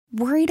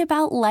Worried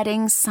about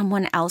letting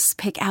someone else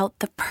pick out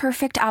the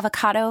perfect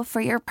avocado for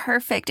your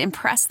perfect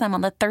impress them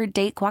on the third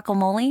date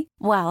guacamole?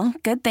 Well,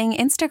 good thing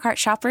Instacart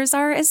shoppers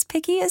are as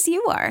picky as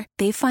you are.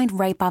 They find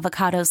ripe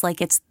avocados like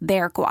it's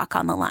their guac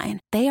on the line.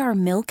 They are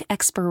milk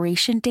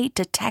expiration date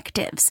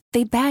detectives.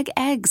 They bag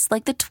eggs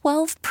like the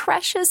 12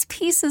 precious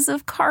pieces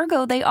of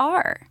cargo they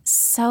are.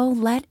 So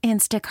let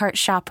Instacart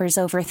shoppers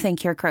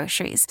overthink your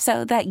groceries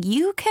so that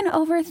you can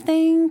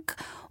overthink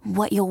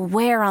what you'll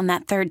wear on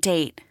that third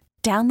date.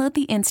 Download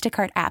the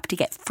Instacart app to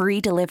get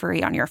free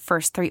delivery on your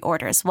first 3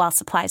 orders while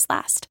supplies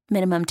last.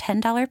 Minimum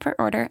 $10 per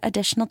order.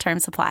 Additional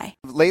terms apply.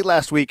 Late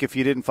last week, if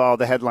you didn't follow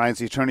the headlines,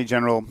 the Attorney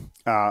General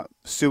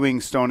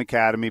suing Stone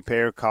Academy,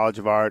 Payer College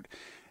of Art,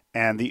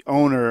 and the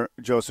owner,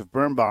 Joseph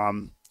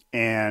Birnbaum.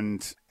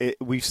 And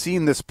we've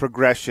seen this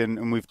progression,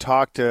 and we've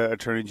talked to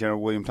Attorney General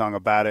William Tong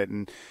about it,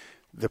 and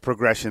the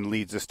progression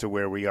leads us to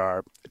where we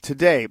are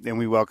today. And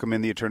we welcome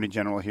in the Attorney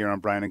General here on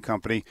Brian and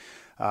Company.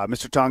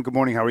 Mr. Tong, good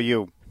morning. How are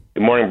you?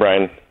 Good morning,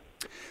 Brian.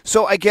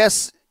 So I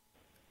guess,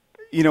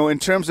 in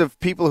terms of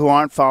people who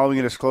aren't following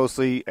it as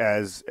closely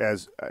as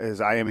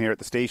I am here at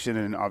the station,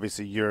 and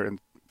obviously you're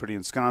pretty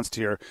ensconced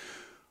here,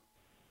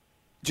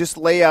 just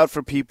lay out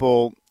for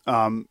people,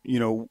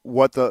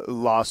 what the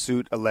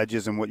lawsuit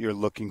alleges and what you're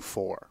looking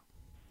for.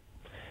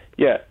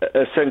 Yeah,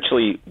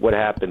 essentially what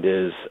happened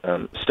is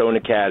Stone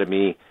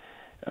Academy,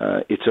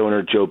 its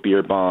owner Joe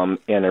Bierbaum,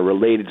 and a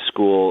related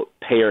school,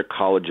 Payer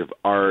College of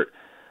Art,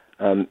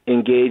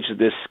 engaged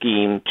this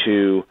scheme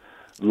to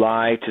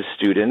lie to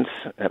students,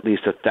 at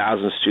least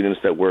 1,000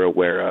 students that we're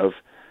aware of,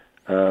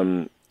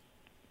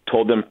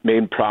 told them,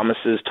 made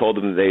promises, told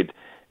them they'd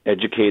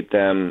educate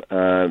them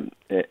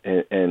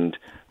and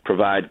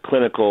provide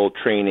clinical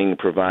training,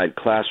 provide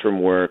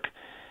classroom work,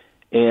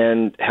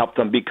 and help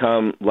them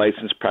become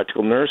licensed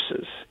practical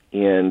nurses.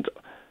 And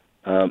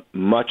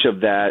much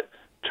of that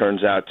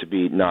turns out to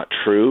be not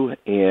true,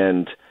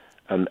 and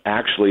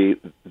actually,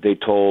 they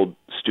told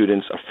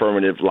students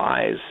affirmative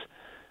lies,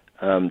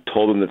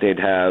 told them that they'd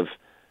have,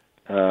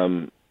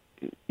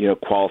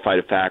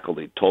 qualified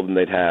faculty, told them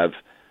they'd have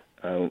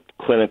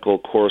clinical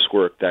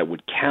coursework that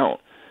would count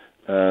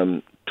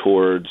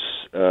towards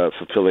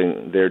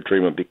fulfilling their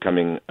dream of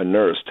becoming a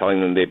nurse,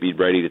 telling them they'd be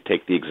ready to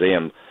take the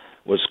exam,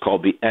 what's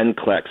called the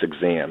NCLEX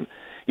exam.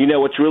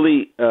 What's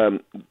really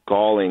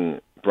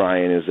galling,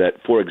 Brian, is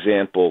that, for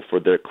example, for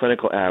their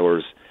clinical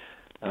hours,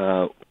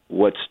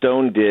 what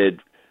Stone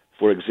did,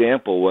 for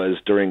example, was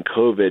during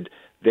COVID,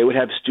 they would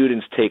have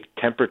students take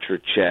temperature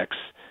checks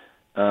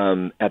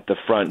at the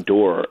front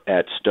door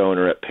at Stone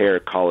or at Payer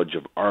College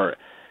of Art.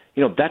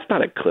 That's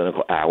not a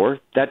clinical hour.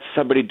 That's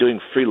somebody doing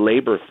free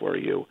labor for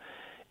you.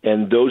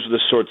 And those are the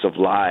sorts of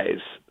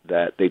lies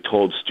that they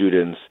told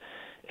students.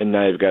 And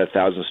now you've got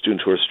 1,000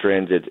 students who are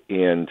stranded,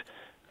 and,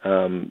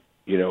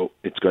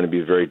 it's going to be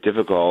very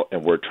difficult.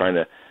 And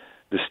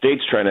the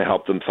state's trying to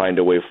help them find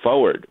a way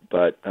forward.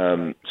 But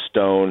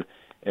Stone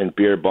and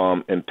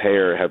Bierbaum and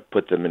Payer have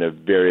put them in a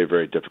very,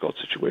 very difficult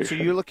situation.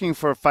 So you're looking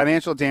for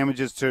financial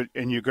damages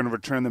and you're going to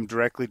return them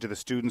directly to the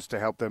students to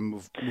help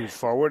them move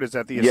forward? Is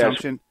that the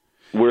assumption?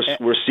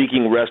 We're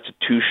seeking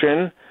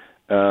restitution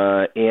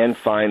and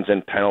fines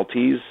and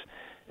penalties.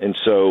 And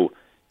so,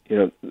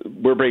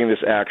 we're bringing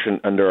this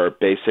action under our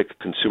basic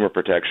consumer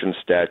protection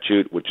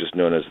statute, which is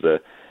known as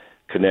the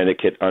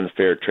Connecticut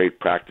Unfair Trade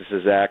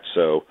Practices Act.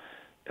 So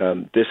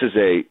this is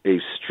a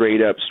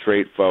straight-up,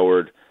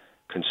 straightforward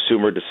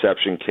consumer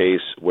deception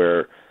case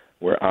where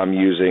I'm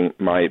using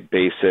my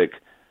basic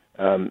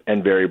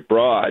and very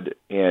broad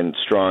and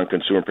strong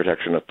consumer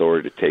protection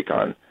authority to take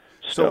on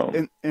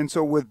Stone.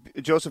 So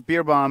with Joseph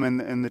Bierbaum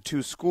and the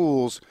 2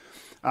 schools,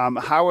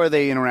 how are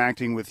they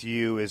interacting with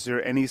you? Is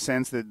there any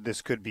sense that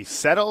this could be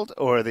settled,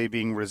 or are they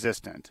being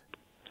resistant?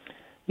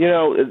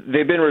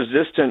 They've been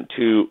resistant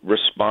to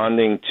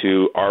responding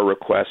to our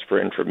request for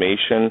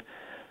information.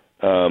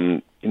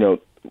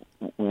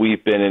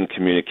 We've been in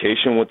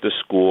communication with the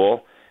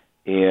school,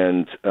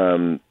 and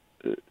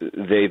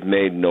they've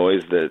made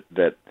noise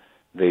that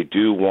they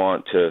do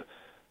want to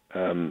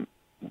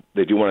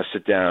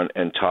sit down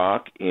and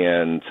talk,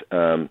 and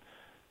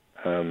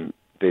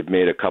they've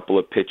made a couple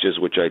of pitches,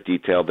 which I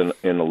detailed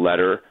in a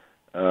letter,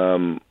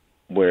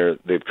 where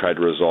they've tried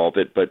to resolve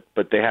it, but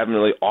they haven't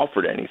really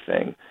offered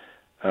anything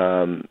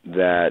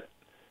that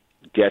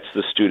gets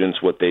the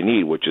students what they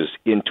need, which is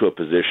into a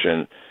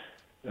position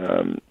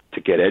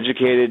to get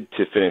educated,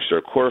 to finish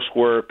their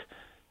coursework,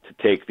 to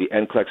take the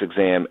NCLEX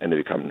exam, and to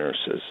become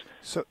nurses.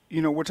 So,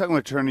 we're talking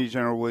with Attorney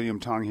General William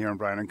Tong here on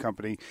Brian and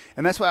Company,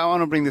 and that's why I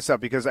want to bring this up,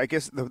 because I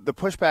guess the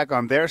pushback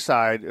on their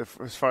side,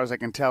 as far as I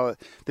can tell,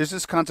 there's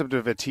this concept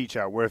of a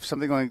teach-out, where if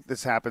something like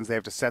this happens, they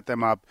have to set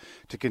them up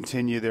to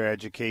continue their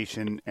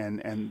education,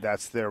 and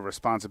that's their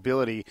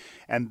responsibility.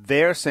 And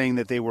they're saying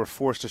that they were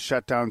forced to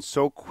shut down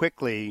so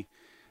quickly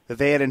that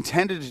they had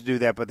intended to do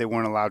that, but they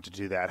weren't allowed to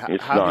do that. How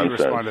do you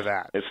respond to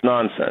that? It's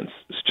nonsense.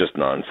 It's just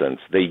nonsense.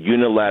 They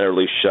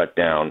unilaterally shut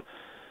down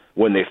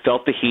when they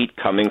felt the heat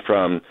coming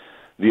from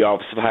the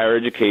Office of Higher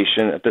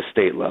Education at the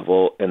state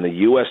level and the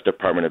U.S.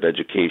 Department of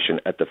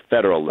Education at the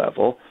federal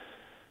level.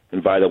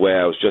 And by the way,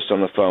 I was just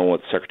on the phone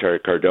with Secretary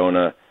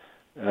Cardona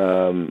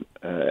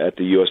at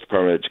the U.S.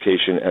 Department of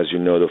Education, as you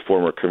know, the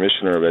former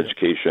Commissioner of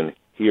Education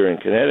here in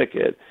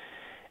Connecticut.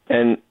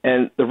 And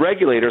the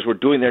regulators were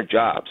doing their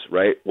jobs,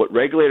 right? What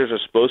regulators are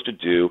supposed to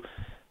do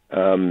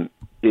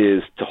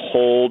is to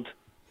hold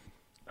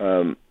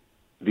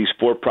these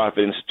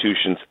for-profit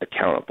institutions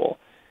accountable.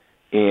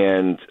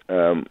 And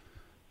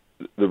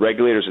the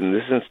regulators in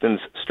this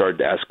instance started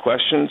to ask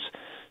questions,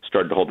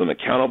 started to hold them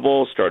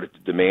accountable, started to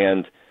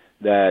demand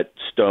that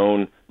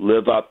Stone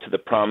live up to the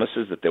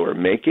promises that they were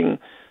making,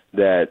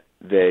 that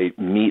they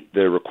meet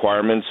the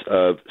requirements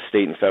of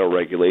state and federal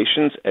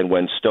regulations. And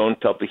when Stone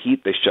felt the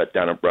heat, they shut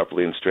down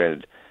abruptly and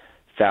stranded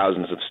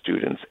thousands of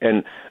students.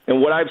 And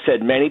what I've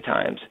said many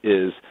times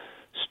is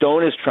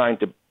Stone is trying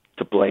to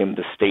blame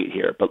the state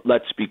here. But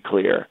let's be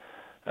clear.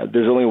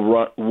 There's only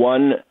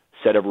one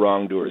set of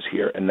wrongdoers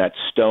here, and that's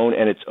Stone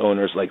and its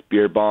owners like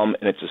Beer Bomb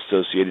and its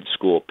associated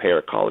school,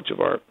 Pear College of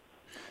Art.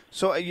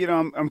 So,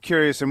 I'm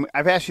curious, and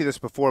I've asked you this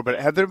before, but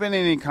have there been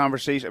any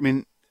conversation? I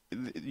mean,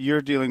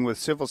 you're dealing with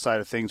civil side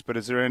of things, but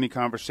is there any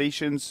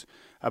conversations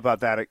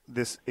about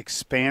this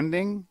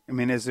expanding? I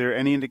mean, is there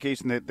any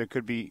indication that there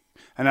could be,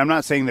 and I'm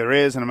not saying there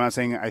is, and I'm not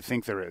saying I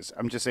think there is.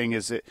 I'm just saying,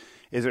 is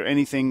there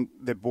anything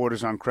that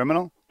borders on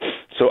criminal?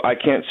 So I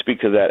can't speak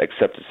to that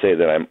except to say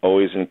that I'm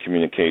always in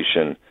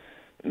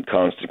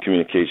constant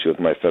communication with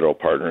my federal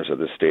partners at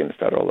the state and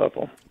federal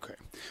level. Okay.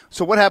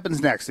 So what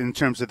happens next in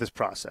terms of this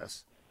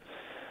process?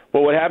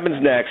 Well, what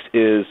happens next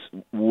is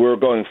we're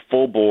going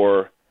full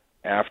bore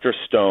after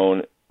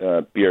Stone,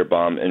 Beer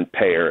Bomb, and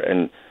Pear.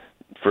 And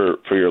for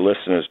your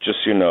listeners,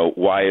 just so you know,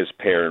 why is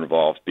Pear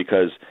involved?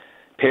 Because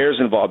Pear's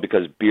involved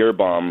because Beer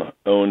Bomb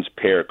owns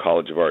Pear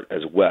College of Art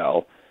as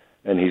well,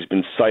 and he's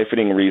been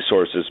siphoning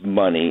resources,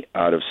 money,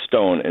 out of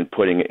Stone and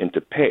putting it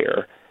into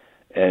Pear.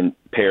 And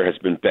Pear has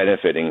been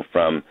benefiting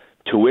from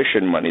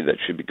tuition money that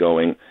should be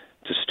going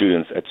to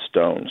students at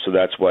Stone. So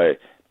that's why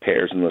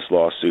Pear's in this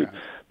lawsuit. Okay.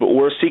 But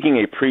we're seeking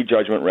a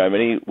prejudgment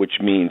remedy, which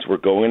means we're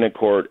going to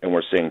court and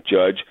we're saying,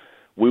 Judge,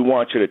 we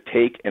want you to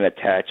take and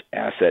attach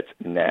assets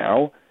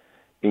now,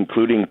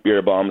 including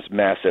Beer Bomb's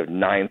massive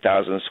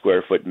 9,000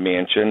 square foot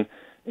mansion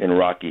in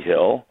Rocky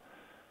Hill.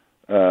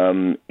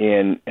 And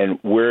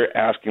we're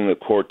asking the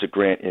court to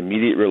grant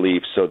immediate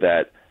relief so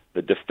that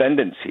the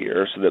defendants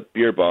here, so that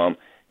Beer Bomb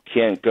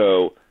can't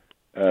go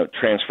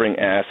transferring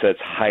assets,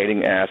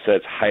 hiding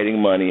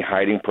money,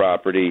 hiding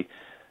property,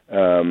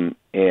 and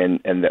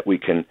that we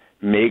can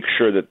make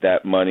sure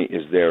that money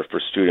is there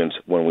for students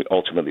when we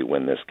ultimately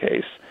win this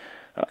case.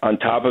 On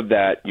top of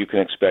that, you can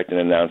expect an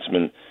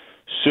announcement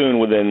soon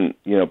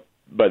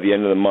by the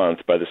end of the month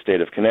by the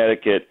state of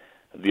Connecticut,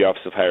 the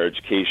Office of Higher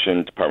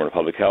Education, Department of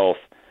Public Health,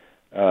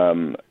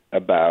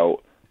 about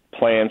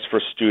plans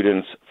for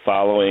students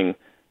following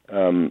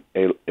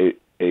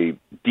a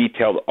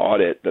detailed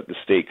audit that the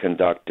state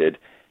conducted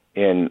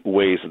in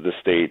ways that the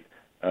state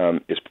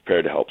is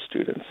prepared to help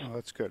students. Oh,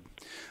 that's good.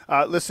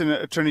 Listen,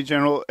 Attorney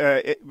General,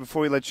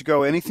 before we let you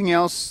go, anything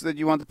else that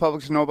you want the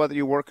public to know about that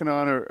you're working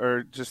on,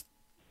 or just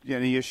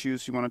any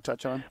issues you want to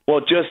touch on? Well,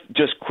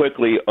 just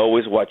quickly,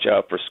 always watch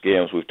out for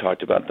scams. We've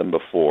talked about them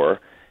before.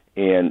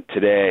 And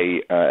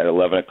today at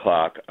 11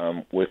 o'clock,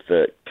 with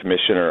the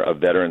Commissioner of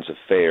Veterans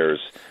Affairs,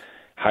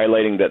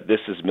 highlighting that this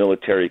is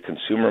Military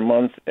Consumer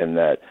Month and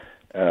that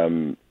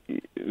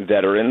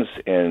veterans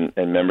and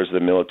members of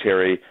the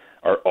military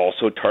are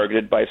also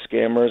targeted by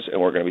scammers,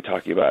 and we're going to be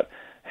talking about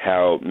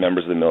how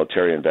members of the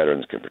military and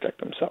veterans can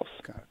protect themselves.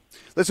 Got it.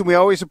 Listen, we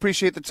always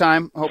appreciate the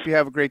time. Hope you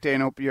have a great day,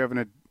 and hope you're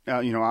having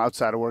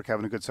outside of work,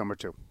 having a good summer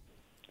too.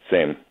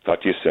 Same.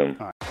 Talk to you soon.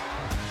 All right.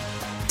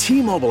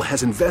 T-Mobile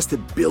has invested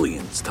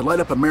billions to light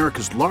up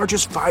America's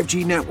largest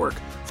 5G network,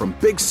 from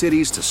big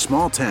cities to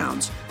small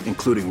towns,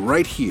 including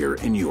right here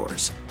in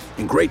yours.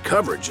 And great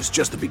coverage is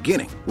just the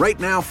beginning. Right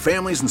now,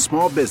 families and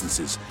small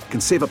businesses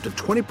can save up to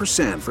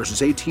 20%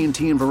 versus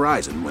AT&T and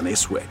Verizon when they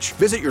switch.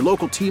 Visit your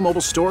local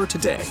T-Mobile store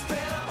today.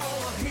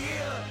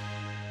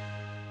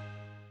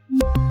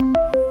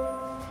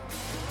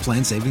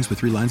 Plan savings with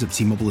 3 lines of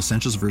T-Mobile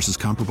Essentials versus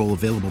comparable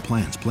available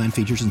plans. Plan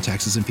features and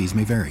taxes and fees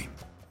may vary.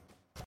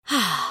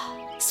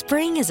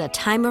 Spring is a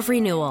time of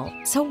renewal,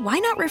 so why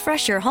not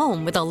refresh your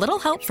home with a little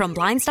help from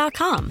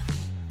Blinds.com?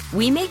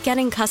 We make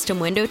getting custom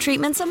window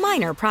treatments a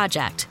minor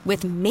project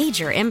with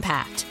major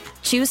impact.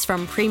 Choose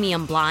from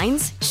premium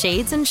blinds,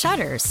 shades, and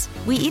shutters.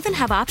 We even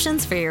have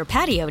options for your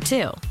patio,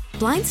 too.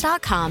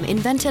 Blinds.com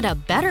invented a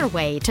better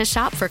way to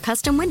shop for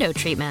custom window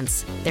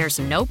treatments. There's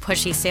no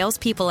pushy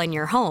salespeople in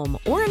your home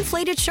or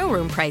inflated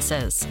showroom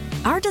prices.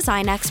 Our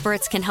design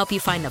experts can help you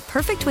find the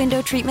perfect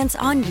window treatments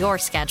on your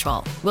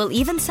schedule. We'll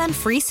even send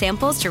free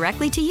samples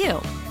directly to you.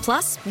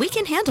 Plus, we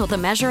can handle the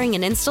measuring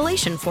and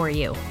installation for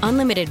you.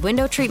 Unlimited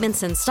window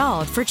treatments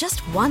installed for just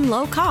one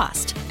low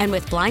cost. And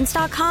with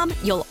Blinds.com,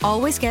 you'll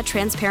always get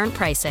transparent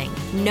pricing.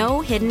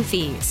 No hidden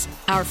fees.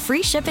 Our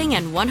free shipping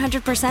and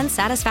 100%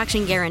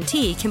 satisfaction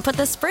guarantee can put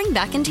the spring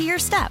back into your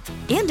step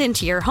and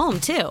into your home,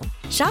 too.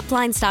 Shop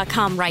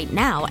Blinds.com right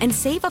now and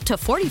save up to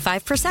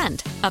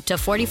 45%. Up to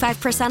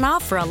 45%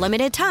 off for a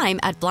limited time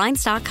at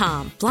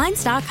Blinds.com.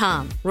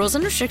 Blinds.com. Rules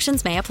and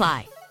restrictions may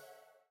apply.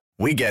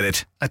 We get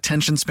it.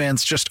 Attention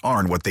spans just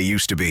aren't what they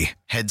used to be.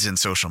 Heads in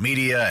social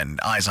media and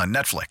eyes on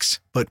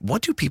Netflix. But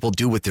what do people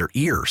do with their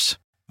ears?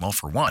 Well,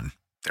 for one,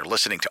 they're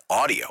listening to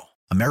audio.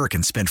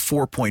 Americans spend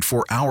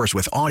 4.4 hours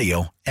with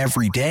audio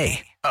every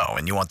day. Oh,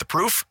 and you want the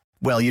proof?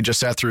 Well, you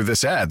just sat through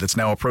this ad that's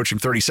now approaching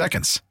 30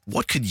 seconds.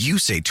 What could you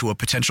say to a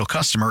potential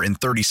customer in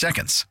 30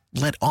 seconds?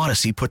 Let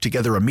Odyssey put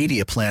together a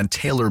media plan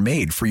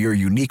tailor-made for your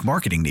unique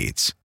marketing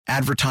needs.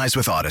 Advertise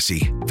with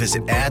Odyssey.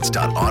 Visit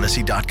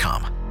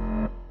ads.odyssey.com.